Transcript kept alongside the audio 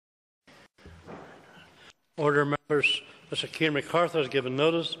Order, members. Mr Kieran McCarthy has given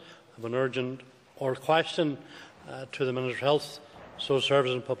notice of an urgent oral question to the Minister of Health, Social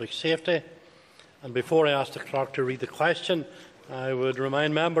Services and Public Safety. And before I ask the clerk to read the question, I would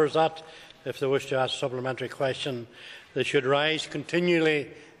remind members that if they wish to ask a supplementary question, they should rise continually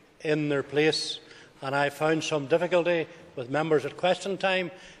in their place. And I found some difficulty with members at question time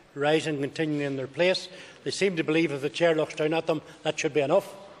rising continually in their place. They seem to believe if the chair looks down at them, that should be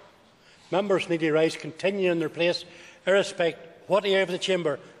enough. Members need to rise continually in their place, irrespective of what area of the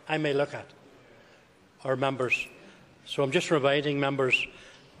chamber I may look at, or members. So I'm just reminding members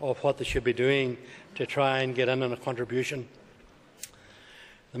of what they should be doing to try and get in on a contribution.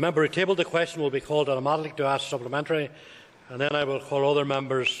 The member who tabled the question will be called automatically to ask supplementary, and then I will call other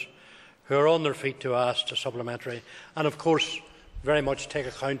members who are on their feet to ask a supplementary, and of course very much take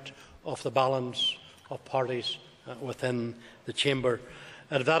account of the balance of parties within the chamber.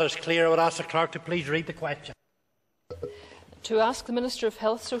 And if that is clear, I would ask the clerk to please read the question. To ask the Minister of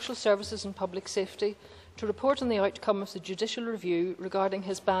Health, Social Services and Public Safety to report on the outcome of the judicial review regarding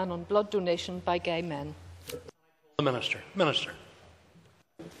his ban on blood donation by gay men. The Minister. Minister.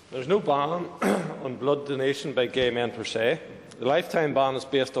 There is no ban on blood donation by gay men per se. The lifetime ban is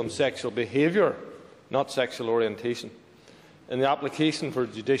based on sexual behaviour, not sexual orientation. In the application for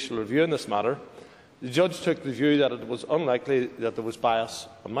judicial review in this matter, the judge took the view that it was unlikely that there was bias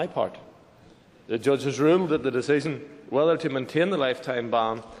on my part. The judge has ruled that the decision whether to maintain the lifetime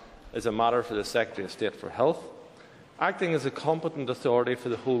ban is a matter for the Secretary of State for Health, acting as a competent authority for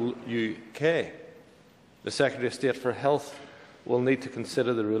the whole UK. The Secretary of State for Health will need to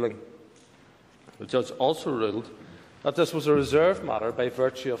consider the ruling. The judge also ruled that this was a reserved matter by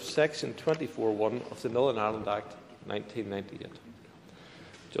virtue of Section 24(1) of the Northern Ireland Act 1998.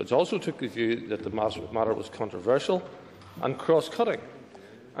 The judge also took the view that the matter was controversial and cross-cutting,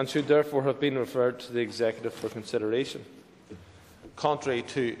 and should therefore have been referred to the Executive for consideration. Contrary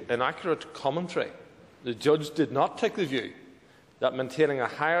to inaccurate commentary, the judge did not take the view that maintaining a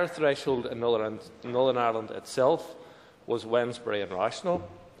higher threshold in Northern Ireland itself was Wednesbury and rational.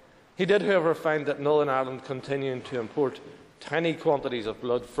 He did, however, find that Northern Ireland continuing to import tiny quantities of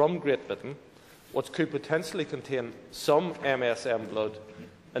blood from Great Britain, which could potentially contain some MSM blood,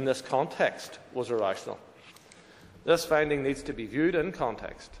 in this context was irrational. This finding needs to be viewed in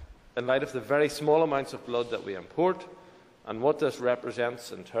context, in light of the very small amounts of blood that we import and what this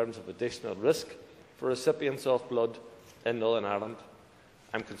represents in terms of additional risk for recipients of blood in Northern Ireland.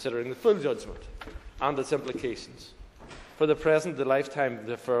 I am considering the full judgment and its implications. For the present, the lifetime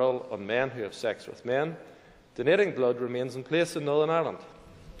deferral on men who have sex with men donating blood remains in place in Northern Ireland.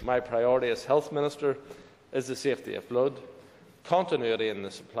 My priority as Health Minister is the safety of blood, continuity in the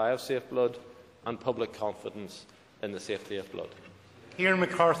supply of safe blood, and public confidence in the safety of blood. Kieran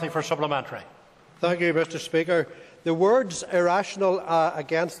McCarthy for supplementary. Thank you, Mr Speaker. The words irrational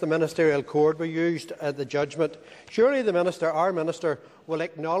against the Ministerial Code were used at the judgment. Surely the Minister, our Minister, will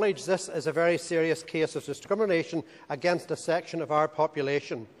acknowledge this as a very serious case of discrimination against a section of our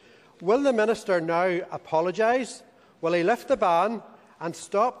population. Will the Minister now apologise? Will he lift the ban and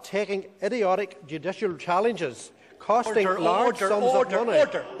stop taking idiotic judicial challenges, costing large sums of money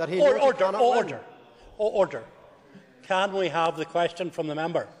that he cannot win? Order. Can we have the question from the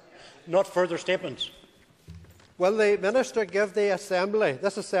member? Not further statements. Will the Minister give the Assembly,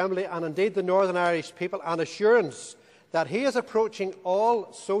 this Assembly and indeed the Northern Irish people an assurance that he is approaching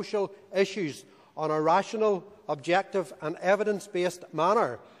all social issues on a rational, objective and evidence-based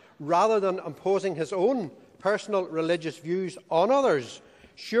manner, rather than imposing his own personal religious views on others?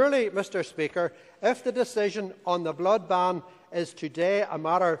 Surely, Mr Speaker, if the decision on the blood ban is today a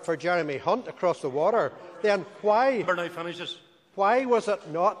matter for Jeremy Hunt across the water, then why was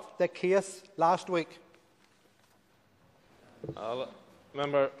it not the case last week?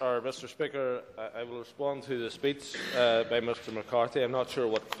 Mr Speaker, I will respond to the speech by Mr McCarthy. I am not sure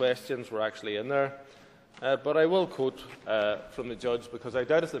what questions were actually in there, but I will quote from the judge, because I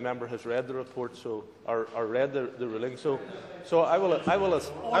doubt if the member has read the report or read the ruling. So I will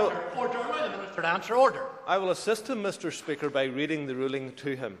assist him, Mr Speaker, by reading the ruling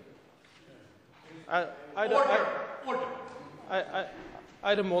to him.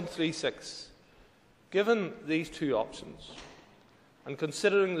 Item 136. Given these two options, and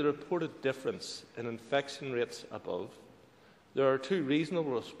considering the reported difference in infection rates above, there are two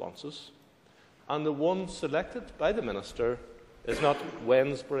reasonable responses, and the one selected by the Minister is not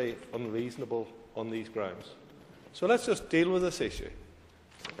Wednesbury unreasonable on these grounds. So let's just deal with this issue.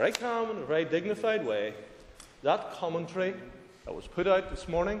 In a very calm and a very dignified way. That commentary that was put out this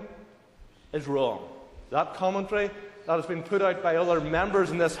morning is wrong. That commentary that has been put out by other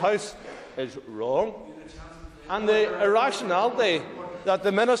members in this House is wrong. And the irrationality that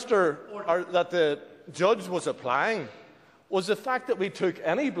the minister or that the judge was applying was the fact that we took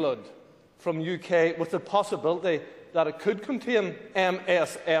any blood from UK with the possibility that it could contain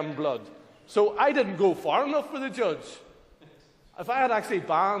MSM blood. So I didn't go far enough for the judge. If I had actually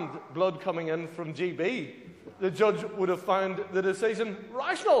banned blood coming in from GB, the judge would have found the decision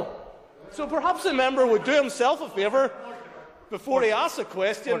rational. So perhaps the member would do himself a favour before he asks a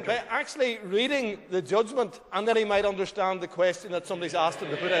question by actually reading the judgment, and then he might understand the question that somebody's asked him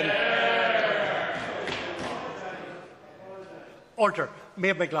to put in. Order.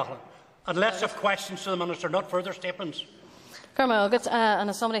 Mayor McLaughlin. And let's have questions to the Minister, not further statements. And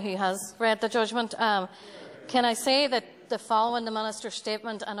as somebody who has read the judgment, can I say that following the Minister's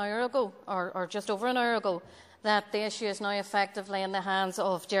statement an hour ago, or just over an hour ago, that the issue is now effectively in the hands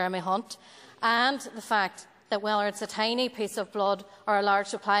of Jeremy Hunt, and the fact that whether it's a tiny piece of blood or a large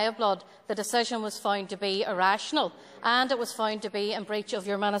supply of blood, the decision was found to be irrational and it was found to be in breach of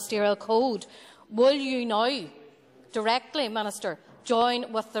your ministerial code. Will you now, directly, Minister,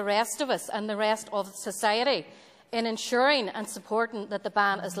 join with the rest of us and the rest of society in ensuring and supporting that the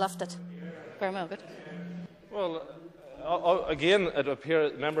ban is lifted? Well, again, it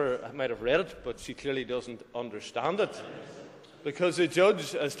appears the member might have read it, but she clearly doesn't understand it, because the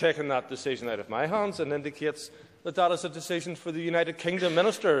judge has taken that decision out of my hands and indicates that that is a decision for the United Kingdom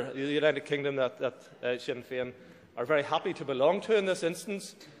Minister, the United Kingdom that Sinn Féin are very happy to belong to in this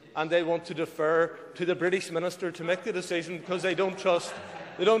instance, and they want to defer to the British Minister to make the decision because they don't trust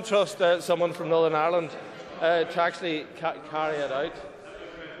someone from Northern Ireland to actually carry it out.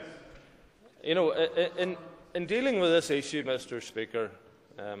 You know, in dealing with this issue, Mr. Speaker,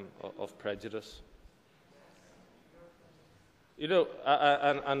 of prejudice, you know,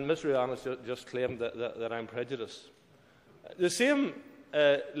 and Ms. Ruan has just claimed that I'm prejudiced. The same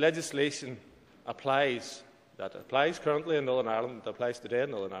legislation applies currently in Northern Ireland, that applies today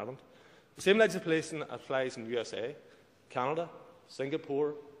in Northern Ireland. The same legislation applies in USA, Canada,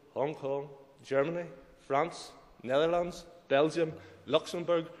 Singapore, Hong Kong, Germany, France, Netherlands, Belgium,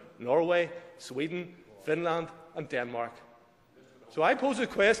 Luxembourg, Norway, Sweden, Finland and Denmark. So I pose a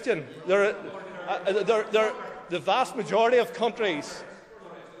question. The vast majority of countries,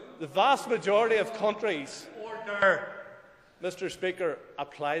 Order. Mr. Speaker,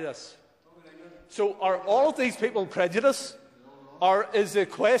 apply this. So are all of these people prejudiced, or is the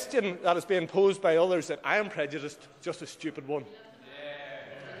question that is being posed by others that I am prejudiced just a stupid one?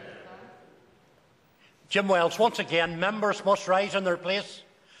 Jim Wells, once again, members must rise in their place.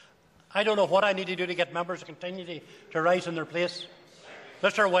 I don't know what I need to do to get members to continue to rise in their place.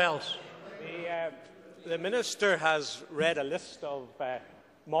 Mr. Wells. The Minister has read a list of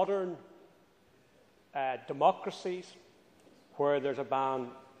modern democracies where there's a ban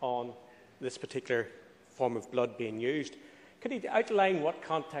on this particular form of blood being used. Could he outline what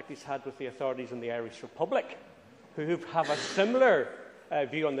contact he's had with the authorities in the Irish Republic, who have a similar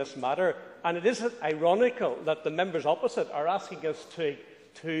view on this matter? And it is ironical that the members opposite are asking us to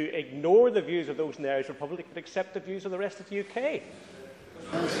ignore the views of those in the Irish Republic but accept the views of the rest of the UK.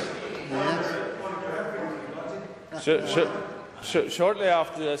 Shortly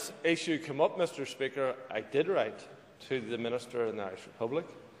after this issue came up, Mr. Speaker, I did write to the Minister in the Irish Republic.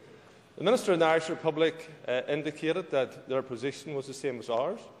 The Minister in the Irish Republic indicated that their position was the same as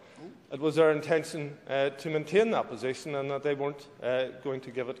ours. It was their intention to maintain that position and that they weren't going to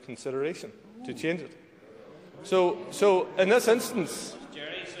give it consideration to change it. So in this instance,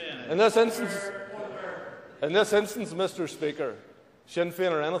 Mr. Speaker, Sinn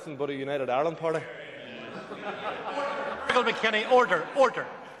Féin are anything but a United Ireland party. McKinney, order.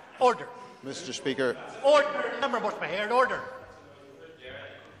 Mr. Speaker. Order. Member must be heard. Order.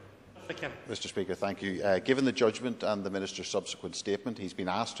 Mr. Speaker, thank you. Given the judgment and the Minister's subsequent statement, he's been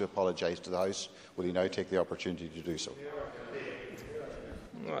asked to apologise to the House. Will he now take the opportunity to do so?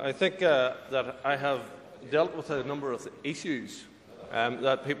 I think that I have dealt with a number of the issues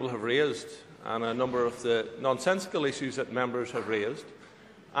that people have raised and a number of the nonsensical issues that members have raised,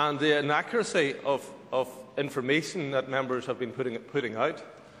 and the inaccuracy of information that members have been putting out.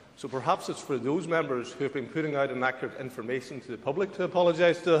 So perhaps it's for those members who have been putting out inaccurate information to the public to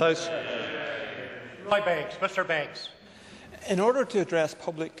apologise to the House. Mr. Beggs. In order to address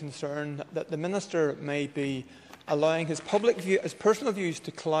public concern that the Minister may be allowing his personal views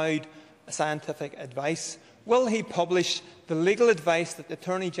to cloud scientific advice, will he publish the legal advice that the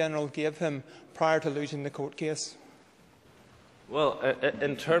Attorney-General gave him prior to losing the court case? Well,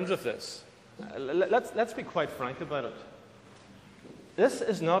 in terms of this, let's be quite frank about it. This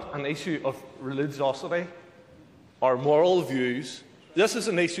is not an issue of religiosity or moral views This is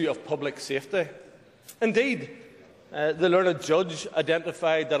an issue of public safety. Indeed, the learned judge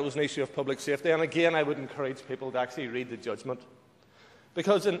identified that it was an issue of public safety, and again I would encourage people to actually read the judgment.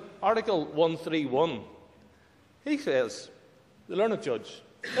 Because in Article 131, he says, the learned judge,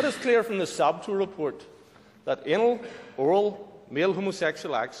 it is clear from the SABTO report that anal, oral, male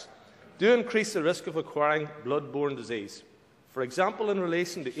homosexual acts do increase the risk of acquiring blood-borne disease. For example, in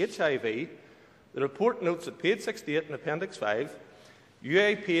relation to HIV, the report notes at page 68 in Appendix 5,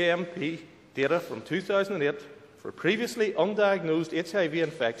 UAPMP data from 2008 for previously undiagnosed HIV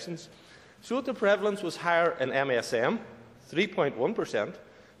infections showed the prevalence was higher in MSM, 3.1%,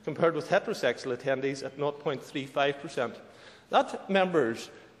 compared with heterosexual attendees at 0.35%. That, members,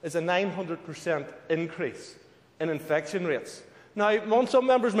 is a 900% increase in infection rates. Now, some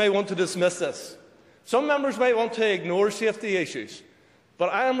members may want to dismiss this. Some members may want to ignore safety issues. But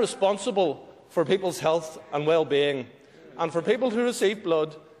I am responsible for people's health and well-being. And for people who receive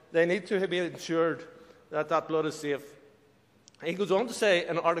blood, they need to be ensured that that blood is safe. He goes on to say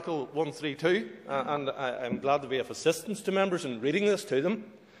in Article 132, and I'm glad to be of assistance to members in reading this to them,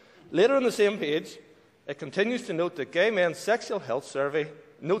 later on the same page, it continues to note that Gay Men's Sexual Health Survey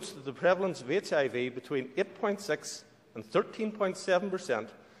notes that the prevalence of HIV between 8.6 and 13.7%,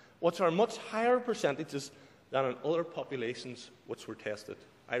 which are much higher percentages than in other populations which were tested.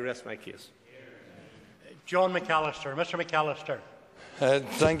 I rest my case. John McAllister. Mr McAllister.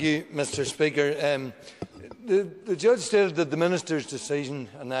 Thank you, Mr Speaker. The judge stated that the Minister's decision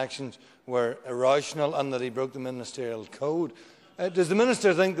and actions were irrational and that he broke the Ministerial Code. Does the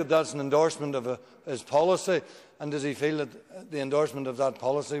Minister think that that's an endorsement of his policy, and does he feel that the endorsement of that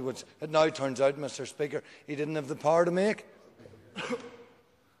policy, which it now turns out, Mr Speaker, he didn't have the power to make?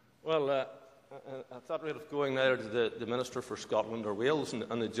 Well, at that rate of going now to the Minister for Scotland or Wales,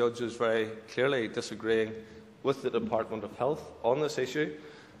 and the judge is very clearly disagreeing with the Department of Health on this issue,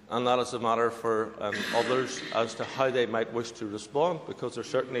 and that is a matter for others as to how they might wish to respond, because there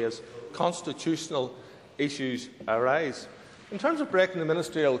certainly is constitutional issues arise. In terms of breaking the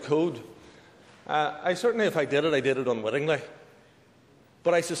Ministerial Code, I certainly, if I did it unwittingly.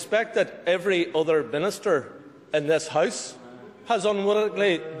 But I suspect that every other minister in this House has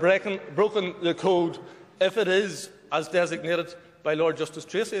unwittingly broken the code if it is as designated by Lord Justice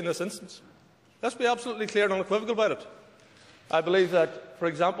Treacy in this instance. Let's be absolutely clear and unequivocal about it. I believe that, for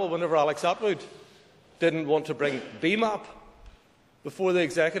example, whenever Alex Atwood didn't want to bring BMAP before the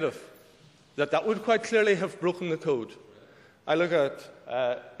Executive, that would quite clearly have broken the code. I look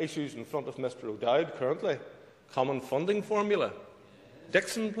at issues in front of Mr O'Dowd currently, common funding formula,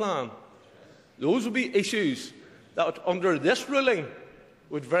 Dixon plan. Those would be issues that, under this ruling,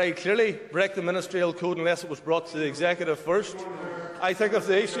 would very clearly break the Ministerial Code unless it was brought to the Executive first. I think of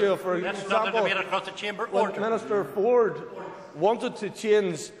the issue of, for example, when Minister Ford wanted to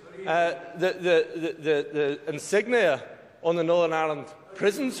change the insignia on the Northern Ireland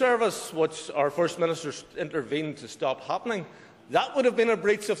Prison Service, which our First Minister intervened to stop happening. That would have been a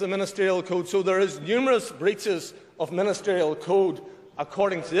breach of the Ministerial Code. So there is numerous breaches of Ministerial Code,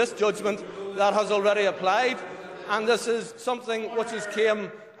 according to this judgment, that has already applied. And this is something which has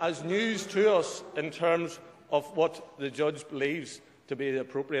come as news to us in terms of what the judge believes to be the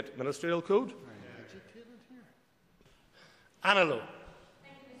appropriate Ministerial Code. Anna Lowe.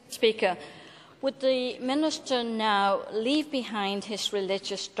 Speaker, would the Minister now leave behind his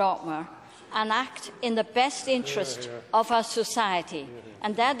religious dogma and act in the best interest of our society,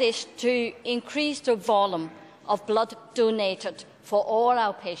 and that is to increase the volume of blood donated for all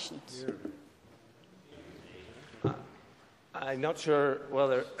our patients? I'm not sure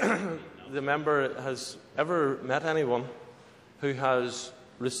whether the member has ever met anyone who has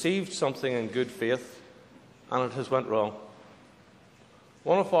received something in good faith and it has went wrong.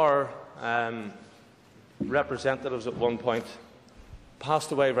 One of our representatives at one point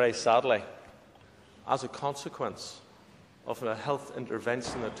passed away very sadly as a consequence of a health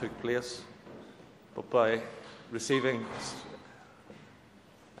intervention that took place, but by receiving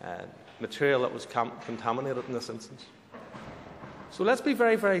material that was contaminated in this instance. So let's be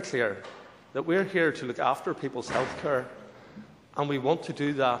very, very clear that we're here to look after people's health care, and we want to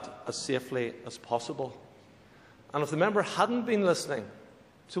do that as safely as possible. And if the member hadn't been listening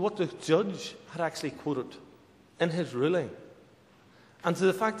to what the judge had actually quoted in his ruling, and to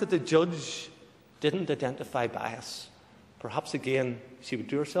the fact that the judge didn't identify bias, perhaps again she would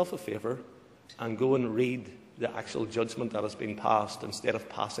do herself a favour and go and read the actual judgment that has been passed instead of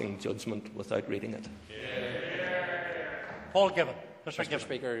passing judgment without reading it. Paul Gibbon. Mr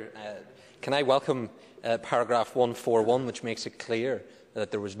Speaker, can I welcome paragraph 141, which makes it clear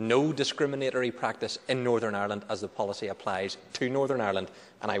that there was no discriminatory practice in Northern Ireland as the policy applies to Northern Ireland,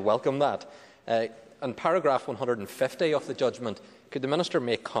 and I welcome that. In paragraph 150 of the judgment, could the Minister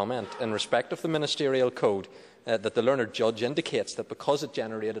make comment in respect of the Ministerial Code that the learned judge indicates that because it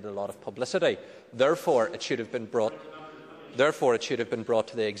generated a lot of publicity, therefore it should have been brought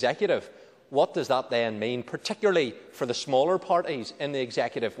to the Executive? What does that then mean, particularly for the smaller parties in the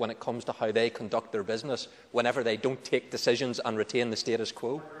Executive, when it comes to how they conduct their business whenever they don't take decisions and retain the status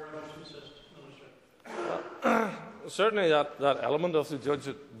quo? Certainly that element of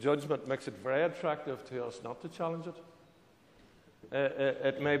the judgment makes it very attractive to us not to challenge it.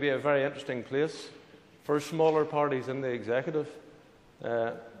 It may be a very interesting place for smaller parties in the Executive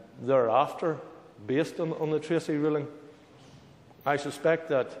thereafter, based on the Treacy ruling. I suspect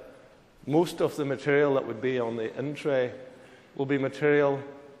that most of the material that would be on the in-tray will be material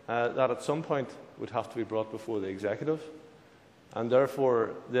that at some point would have to be brought before the Executive, and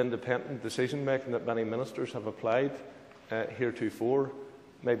therefore the independent decision-making that many ministers have applied heretofore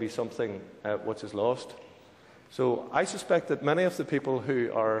may be something which is lost. So I suspect that many of the people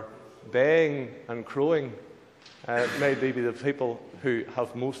who are baying and crowing may be the people who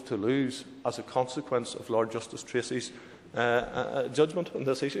have most to lose as a consequence of Lord Justice Treacy's judgment on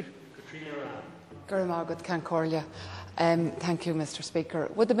this issue. Thank you, Mr Speaker.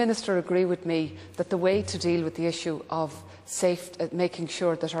 Would the Minister agree with me that the way to deal with the issue of making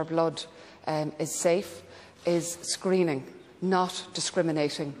sure that our blood is safe is screening, not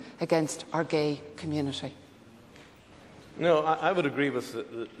discriminating against our gay community? No, I would agree with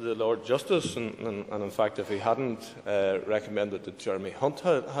the Lord Justice, and in fact, if he hadn't recommended that Jeremy Hunt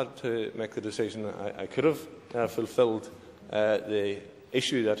had to make the decision, I could have fulfilled the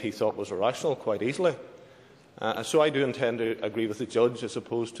issue that he thought was irrational quite easily. So I do intend to agree with the judge as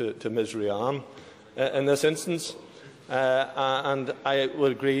opposed to Ms Rianne in this instance, and I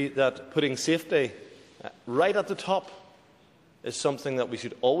would agree that putting safety right at the top is something that we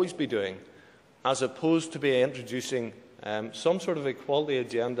should always be doing, as opposed to be introducing some sort of equality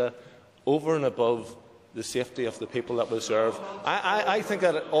agenda over and above the safety of the people that we serve. I think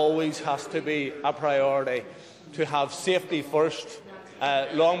that it always has to be a priority to have safety first,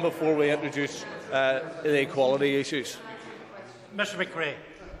 long before we introduce the equality issues. Mr McRae.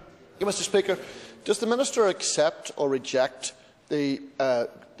 Mr Speaker, does the Minister accept or reject the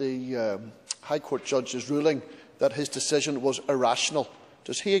High Court judge's ruling that his decision was irrational?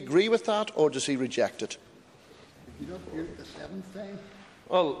 Does he agree with that, or does he reject it?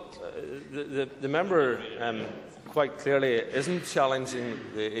 Well, the member quite clearly isn't challenging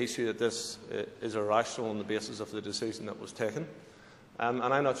the issue that this is irrational on the basis of the decision that was taken. And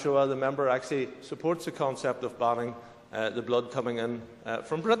I'm not sure whether the member actually supports the concept of banning the blood coming in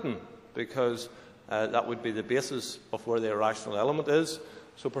from Britain, because that would be the basis of where the irrational element is.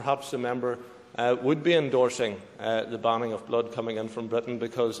 So perhaps the member would be endorsing the banning of blood coming in from Britain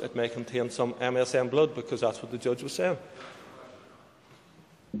because it may contain some MSM blood, because that's what the judge was saying.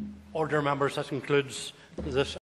 Order, members. That concludes this